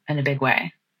 In a big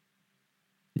way.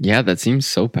 Yeah, that seems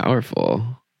so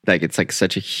powerful. Like it's like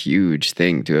such a huge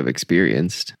thing to have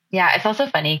experienced. Yeah, it's also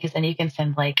funny because then you can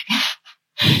send like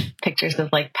pictures of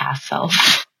like past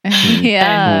selves.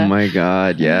 Yeah. Oh my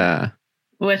God. Yeah.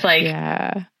 With like,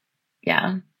 yeah,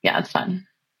 it's fun.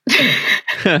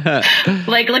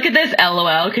 Like, look at this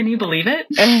LOL. Can you believe it?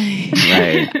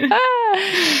 Right.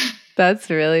 That's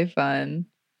really fun.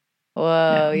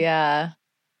 Whoa. Yeah.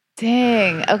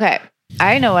 Dang. Okay.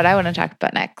 I know what I want to talk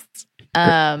about next.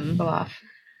 Go off.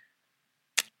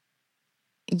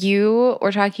 You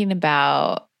were talking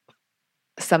about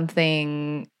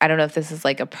something, I don't know if this is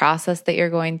like a process that you're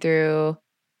going through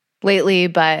lately,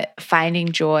 but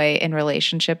finding joy in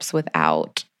relationships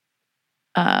without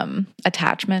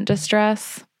attachment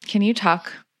distress. Can you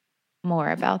talk more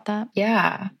about that?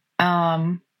 Yeah.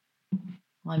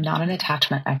 Well, I'm not an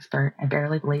attachment expert. I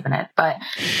barely believe in it, but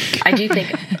I do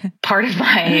think part of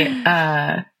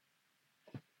my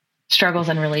struggles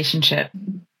in relationship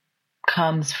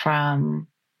comes from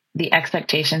the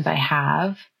expectations I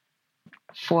have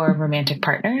for romantic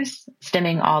partners,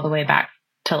 stemming all the way back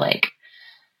to like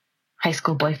high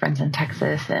school boyfriends in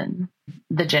Texas and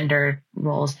the gender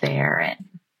roles there and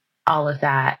all of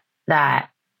that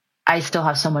I still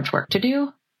have so much work to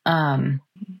do. And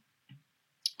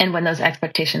when those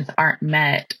expectations aren't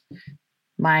met,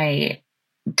 my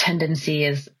tendency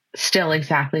is still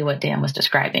exactly what Dan was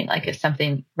describing. Like if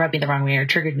something rubbed me the wrong way or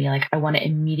triggered me, like I want to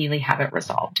immediately have it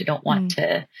resolved. I don't want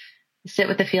to sit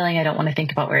with the feeling. I don't want to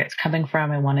think about where it's coming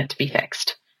from. I want it to be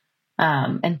fixed.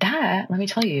 And that, let me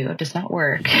tell you, does not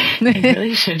work in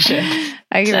relationships.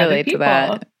 I can relate to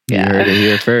that. Yeah. You heard it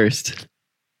here first.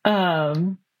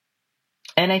 And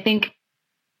I think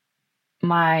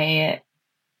my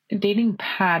dating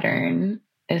pattern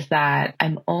is that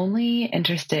I'm only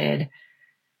interested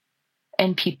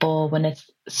in people when it's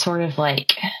sort of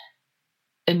like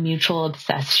a mutual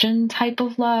obsession type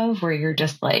of love where you're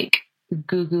just like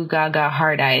goo goo gaga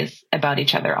hard eyes about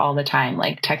each other all the time,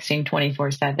 like texting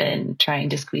 24/7, trying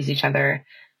to squeeze each other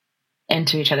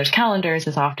into each other's calendars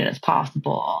as often as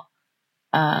possible,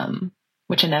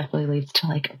 which inevitably leads to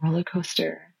like a roller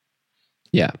coaster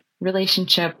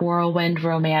relationship, whirlwind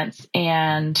romance,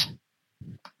 and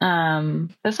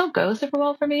those don't go super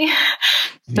well for me.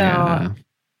 So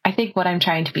I think what I'm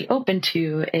trying to be open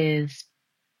to is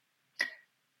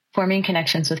forming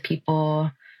connections with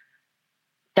people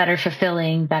that are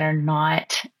fulfilling, that are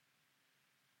not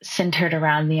centered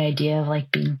around the idea of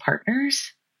like being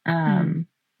partners.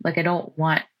 Like I don't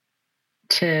want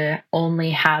to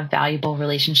only have valuable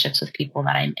relationships with people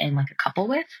that I'm in like a couple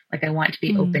with. Like I want to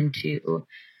be open to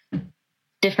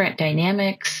different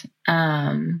dynamics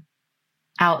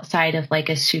outside of like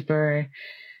a super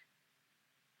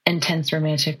intense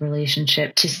romantic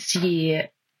relationship to see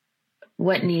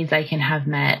what needs I can have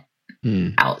met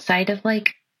outside of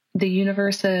like the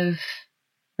universe of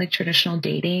like traditional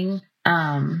dating.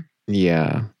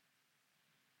 Yeah.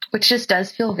 Which just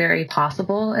does feel very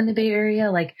possible in the Bay Area.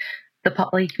 Like the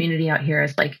poly community out here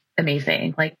is like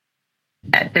amazing. Like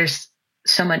there's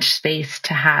so much space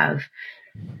to have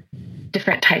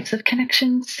different types of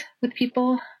connections with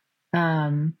people.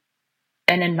 And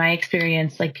in my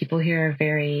experience, like people here are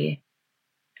very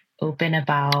open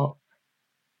about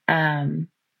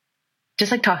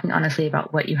just like talking honestly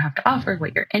about what you have to offer,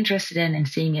 what you're interested in, and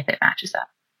seeing if it matches up.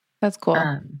 That's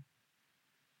cool.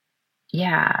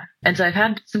 Yeah. And so I've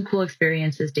had some cool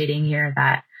experiences dating here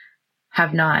that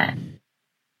have not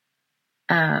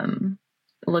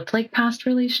looked like past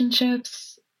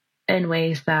relationships in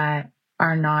ways that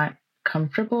are not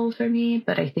comfortable for me,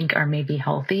 but I think are maybe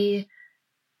healthy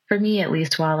for me, at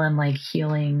least while I'm like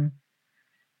healing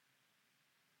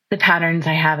the patterns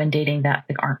I have in dating that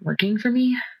like aren't working for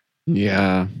me.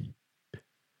 Yeah.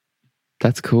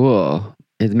 That's cool.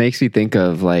 It makes me think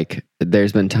of like,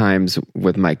 there's been times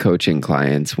with my coaching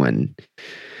clients when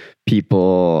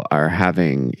people are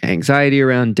having anxiety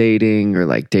around dating, or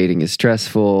like dating is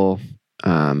stressful,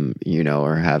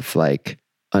 or have like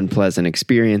unpleasant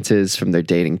experiences from their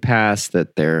dating past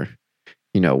that they're,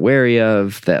 wary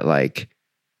of, that like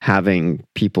having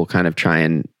people kind of try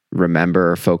and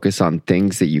remember or focus on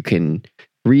things that you can,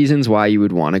 reasons why you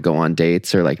would want to go on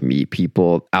dates or like meet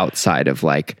people outside of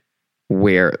like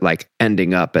where like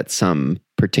ending up at some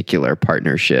particular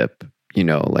partnership,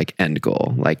 like end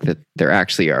goal, like that there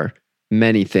actually are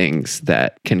many things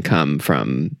that can come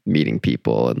from meeting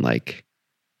people and like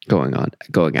going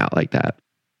out like that.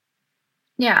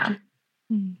 Yeah.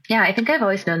 Yeah. I think I've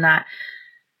always known that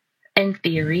in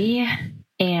theory.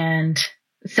 And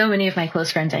so many of my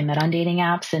close friends I met on dating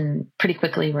apps and pretty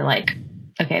quickly were like,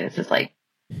 okay, this is like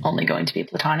only going to be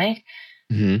platonic.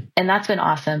 And that's been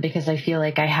awesome because I feel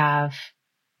like I have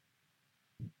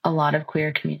a lot of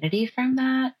queer community from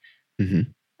that.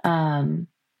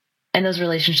 And those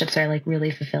relationships are like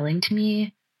really fulfilling to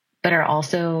me, but are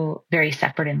also very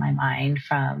separate in my mind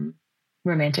from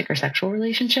romantic or sexual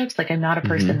relationships. Like I'm not a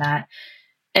person that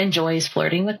enjoys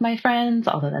flirting with my friends,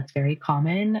 although that's very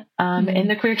common in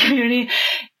the queer community.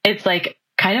 It's like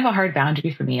kind of a hard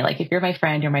boundary for me. Like if you're my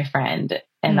friend, you're my friend.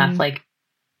 And that's like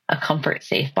a comfort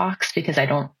safe box because I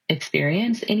don't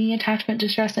experience any attachment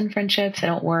distress in friendships. I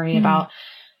don't worry about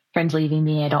friends leaving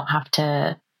me. I don't have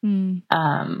to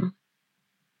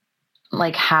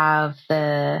like have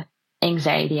the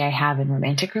anxiety I have in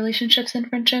romantic relationships and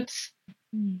friendships.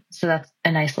 So that's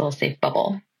a nice little safe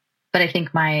bubble. But I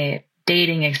think my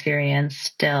dating experience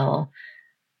still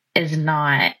is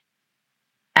not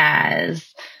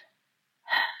as,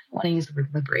 I want to use the word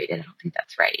liberated. I don't think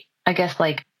that's right. I guess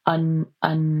like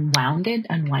unwinded,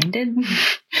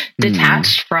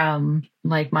 detached from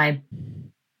like my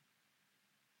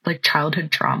like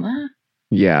childhood trauma.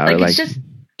 Yeah. Like or like it's just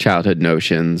childhood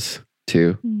notions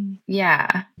too.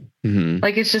 Yeah.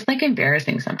 Like it's just like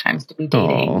embarrassing sometimes to be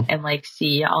dating and like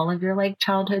see all of your like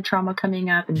childhood trauma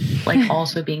coming up and like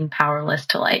also being powerless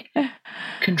to like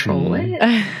control it.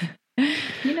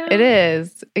 It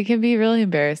is. It can be really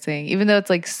embarrassing, even though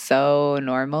it's like so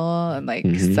normal and like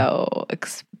so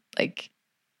like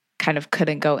kind of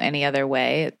couldn't go any other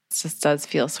way. It just does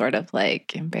feel sort of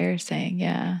like embarrassing.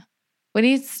 Yeah. When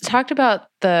he talked about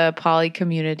the poly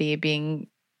community being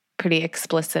pretty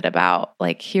explicit about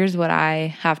like, here's what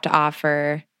I have to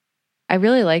offer, I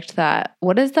really liked that.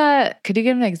 What is that? Could you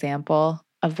give an example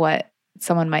of what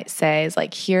someone might say is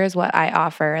like, here's what I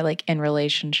offer like in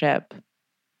relationship?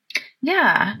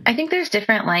 Yeah. I think there's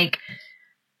different like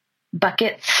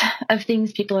buckets of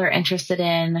things people are interested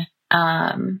in.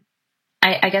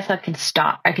 I guess I can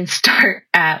start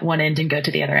at one end and go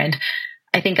to the other end.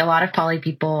 I think a lot of poly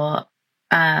people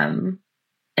in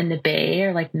the Bay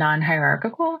are like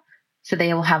non-hierarchical. So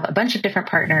they will have a bunch of different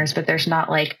partners, but there's not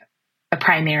like a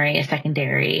primary, a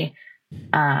secondary,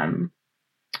 or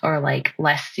like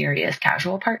less serious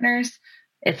casual partners.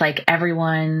 It's like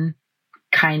everyone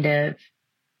kind of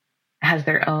has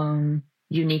their own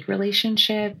unique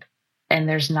relationship and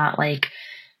there's not like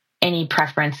any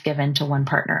preference given to one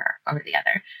partner over the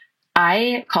other.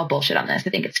 I call bullshit on this. I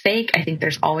think it's fake. I think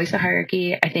there's always a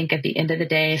hierarchy. I think at the end of the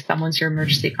day, someone's your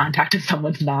emergency contact and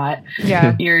someone's not.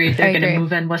 Yeah. You're either going to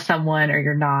move in with someone or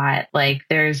you're not. Like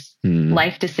there's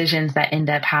life decisions that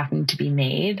end up having to be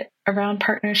made around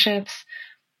partnerships.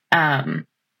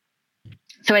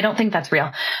 So I don't think that's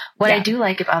real. What I do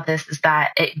like about this is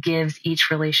that it gives each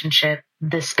relationship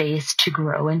the space to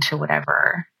grow into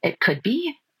whatever it could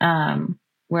be.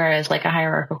 Whereas like a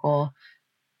hierarchical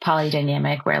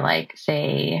polydynamic where like,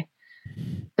 say,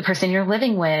 the person you're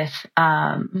living with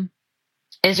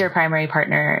is your primary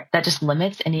partner, that just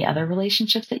limits any other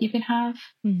relationships that you can have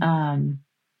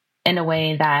in a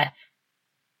way that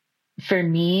for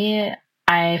me,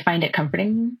 I find it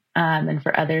comforting. And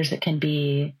for others, it can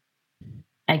be,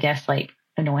 I guess, like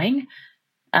annoying.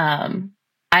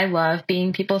 I love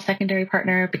being people's secondary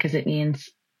partner because it means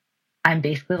I'm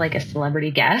basically like a celebrity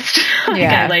guest.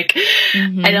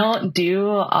 I don't do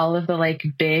all of the like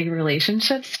big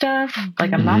relationship stuff.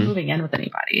 Like I'm not moving in with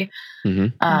anybody.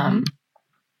 And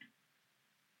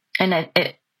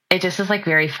it just is like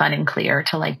very fun and clear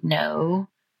to like know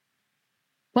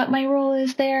what my role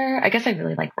is there. I guess I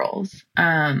really like roles.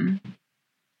 And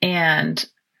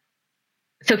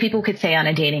so people could say on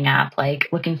a dating app, like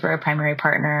looking for a primary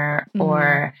partner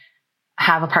or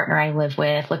have a partner I live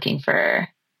with, looking for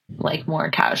like more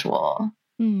casual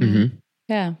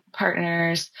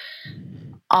partners,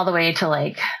 all the way to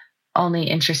like only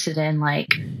interested in like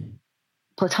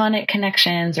platonic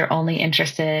connections or only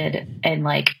interested in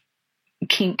like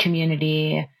kink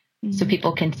community. So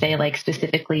people can say like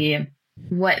specifically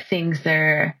what things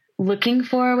they're looking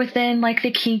for within like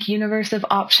the kink universe of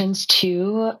options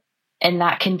too. And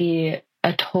that can be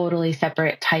a totally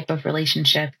separate type of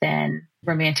relationship than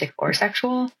romantic or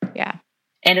sexual. Yeah.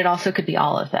 And it also could be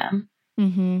all of them.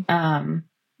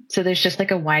 So there's just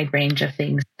like a wide range of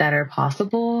things that are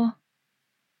possible.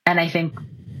 And I think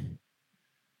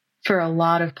for a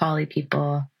lot of poly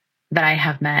people that I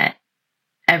have met,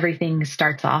 everything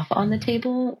starts off on the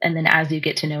table. And then as you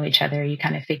get to know each other, you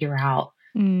kind of figure out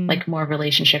like more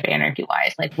relationship anarchy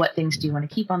wise, like what things do you want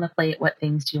to keep on the plate? What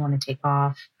things do you want to take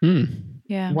off?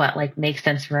 What like makes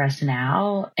sense for us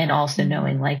now? And also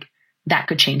knowing like that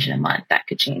could change in a month, that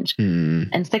could change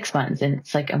in 6 months. And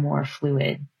it's like a more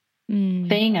fluid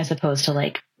thing as opposed to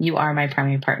like, you are my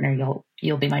primary partner.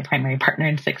 You'll be my primary partner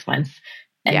in 6 months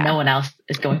and no one else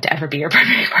is going to ever be your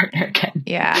primary partner again.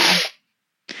 Yeah.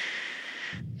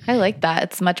 I like that.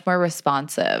 It's much more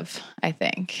responsive, I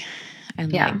think.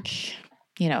 And like,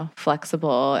 you know,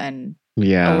 flexible and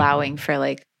allowing for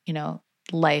like, you know,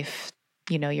 life,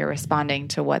 you know, you're responding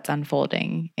to what's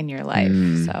unfolding in your life.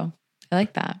 So I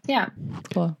like that. Yeah. That's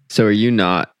cool. So are you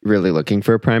not really looking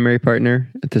for a primary partner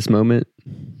at this moment?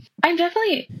 I'm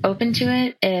definitely open to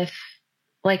it if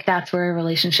like that's where a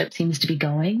relationship seems to be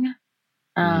going.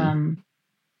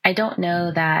 I don't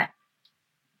know that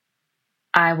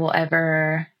I will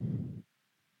ever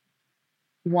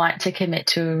want to commit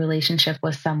to a relationship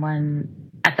with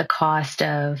someone at the cost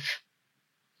of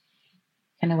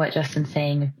kind of what Justin's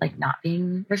saying, like not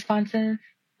being responsive.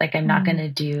 Like I'm not going to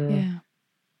do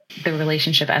the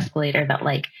relationship escalator that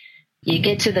like you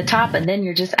get to the top and then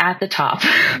you're just at the top.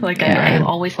 Like I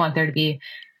always want there to be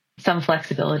some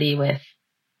flexibility with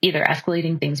either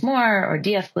escalating things more or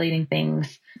de-escalating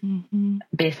things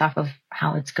based off of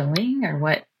how it's going or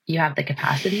what you have the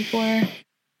capacity for.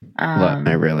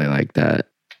 I really like that.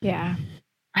 Yeah.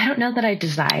 I don't know that I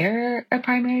desire a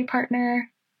primary partner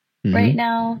right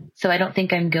now. So I don't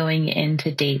think I'm going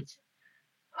into dates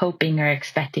hoping or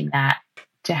expecting that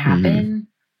to happen.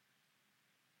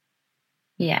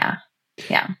 Yeah.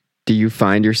 Do you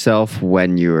find yourself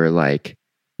when you're like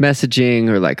messaging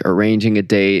or like arranging a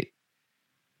date,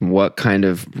 what kind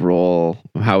of role,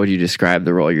 how would you describe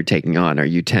the role you're taking on? Are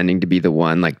you tending to be the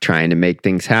one like trying to make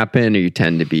things happen, or you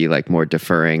tend to be like more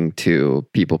deferring to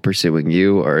people pursuing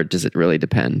you, or does it really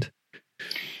depend?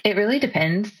 It really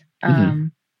depends,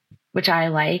 which I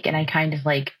like and I kind of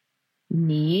like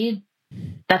need.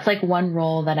 That's like one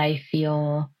role that I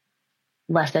feel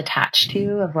less attached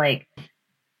to, of like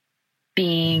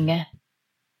being, I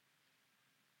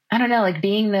don't know, like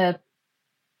being the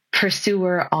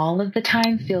pursuer all of the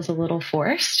time feels a little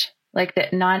forced. Like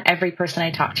that not every person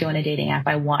I talk to on a dating app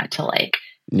I want to like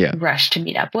rush to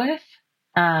meet up with.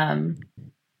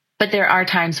 But there are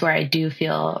times where I do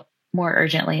feel more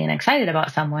urgently and excited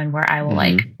about someone where I will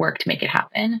like work to make it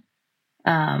happen.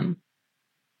 I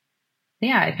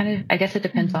guess it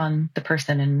depends on the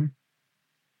person and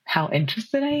how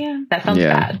interested I am. That sounds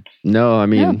bad. No, I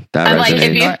mean, that I'm resonates. like,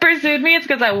 if you pursued me, it's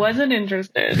because I wasn't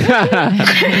interested.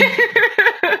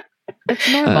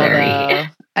 It's normal though.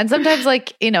 And sometimes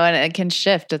like, and it can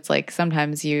shift. It's like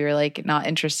sometimes you're like not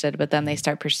interested, but then they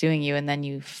start pursuing you and then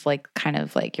you like kind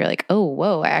of like, you're like, oh,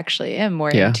 whoa, I actually am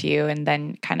more into you. And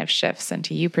then kind of shifts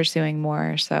into you pursuing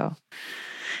more. So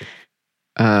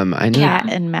I know. Cat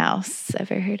and mouse.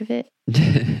 Ever heard of it?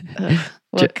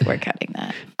 We're cutting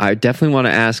that. I definitely want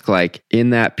to ask, like,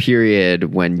 in that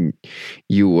period when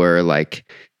you were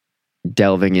like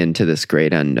delving into this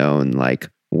great unknown,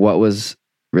 like what was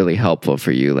really helpful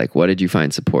for you? Like, what did you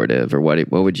find supportive, or what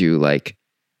would you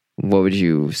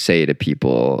say to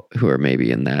people who are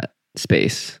maybe in that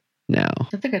space now?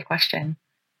 That's a good question.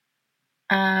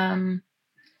 I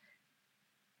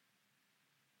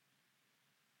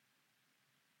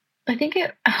think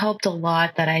it helped a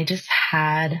lot that I just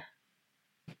had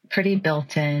pretty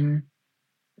built-in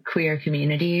queer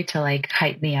community to like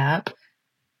hype me up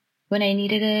when I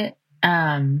needed it.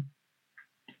 And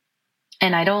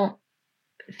I don't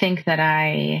think that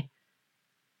I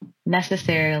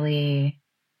necessarily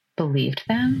believed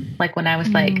them. Like when I was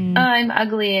like, oh, I'm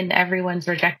ugly and everyone's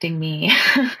rejecting me.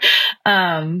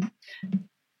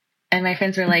 And my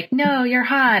friends were like, no, you're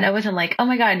hot. I wasn't like, oh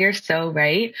my God, you're so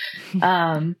right.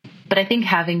 But I think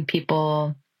having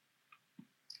people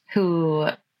who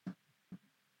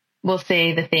will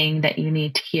say the thing that you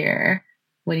need to hear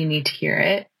when you need to hear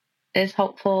it is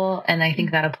helpful. And I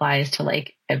think that applies to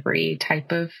like every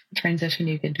type of transition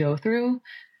you could go through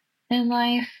in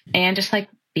life. And just like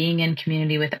being in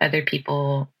community with other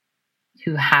people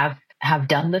who have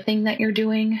done the thing that you're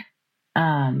doing.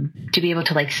 To be able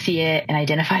to like see it and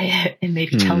identify it and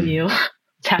maybe tell you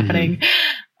what's happening,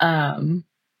 and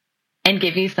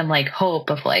give you some like hope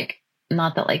of like,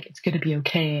 not that like it's going to be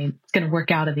okay, it's going to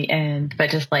work out in the end, but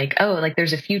just like, oh, like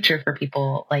there's a future for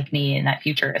people like me, and that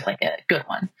future is like a good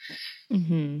one.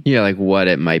 Yeah, like what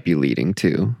it might be leading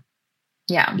to.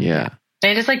 Yeah. And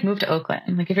I just like moved to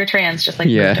Oakland. Like if you're trans, just like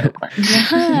move to Oakland.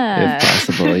 If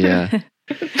possible, yeah.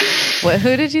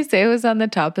 Who did you say was on the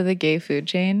top of the gay food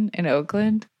chain in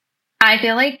Oakland? I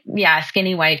feel like,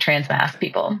 skinny white trans mass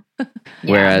people.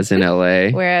 Whereas in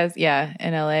LA? In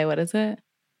LA, what is it?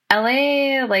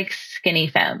 LA, like skinny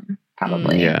femme,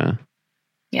 probably. Yeah.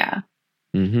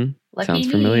 Lucky Sounds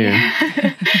me. familiar.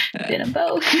 Did them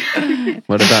both.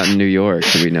 What about in New York?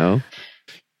 Do we know?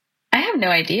 I have no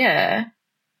idea.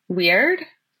 Weird.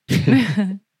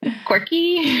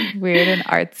 Quirky. Weird and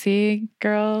artsy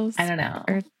girls. I don't know.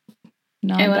 Or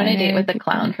I went on a date with a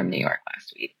clown from New York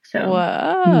last week. So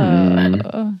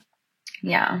whoa.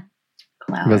 Yeah.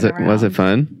 Clown was it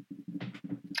fun?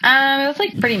 It was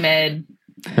like pretty mid.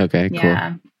 Okay, cool.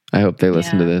 Yeah. I hope they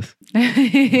listen to this.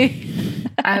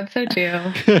 I hope so too.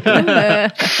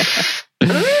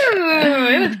 Ooh,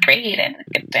 it was great and a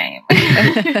good time.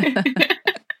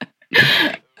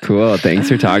 Cool. Thanks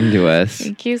for talking to us.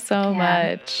 Thank you so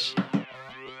much.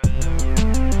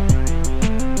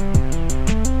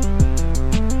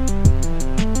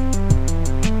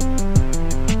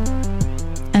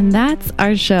 And that's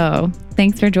our show.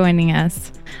 Thanks for joining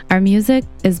us. Our music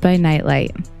is by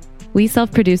Nightlight. We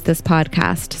self-produce this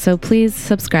podcast, so please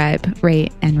subscribe,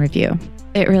 rate, and review.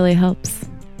 It really helps.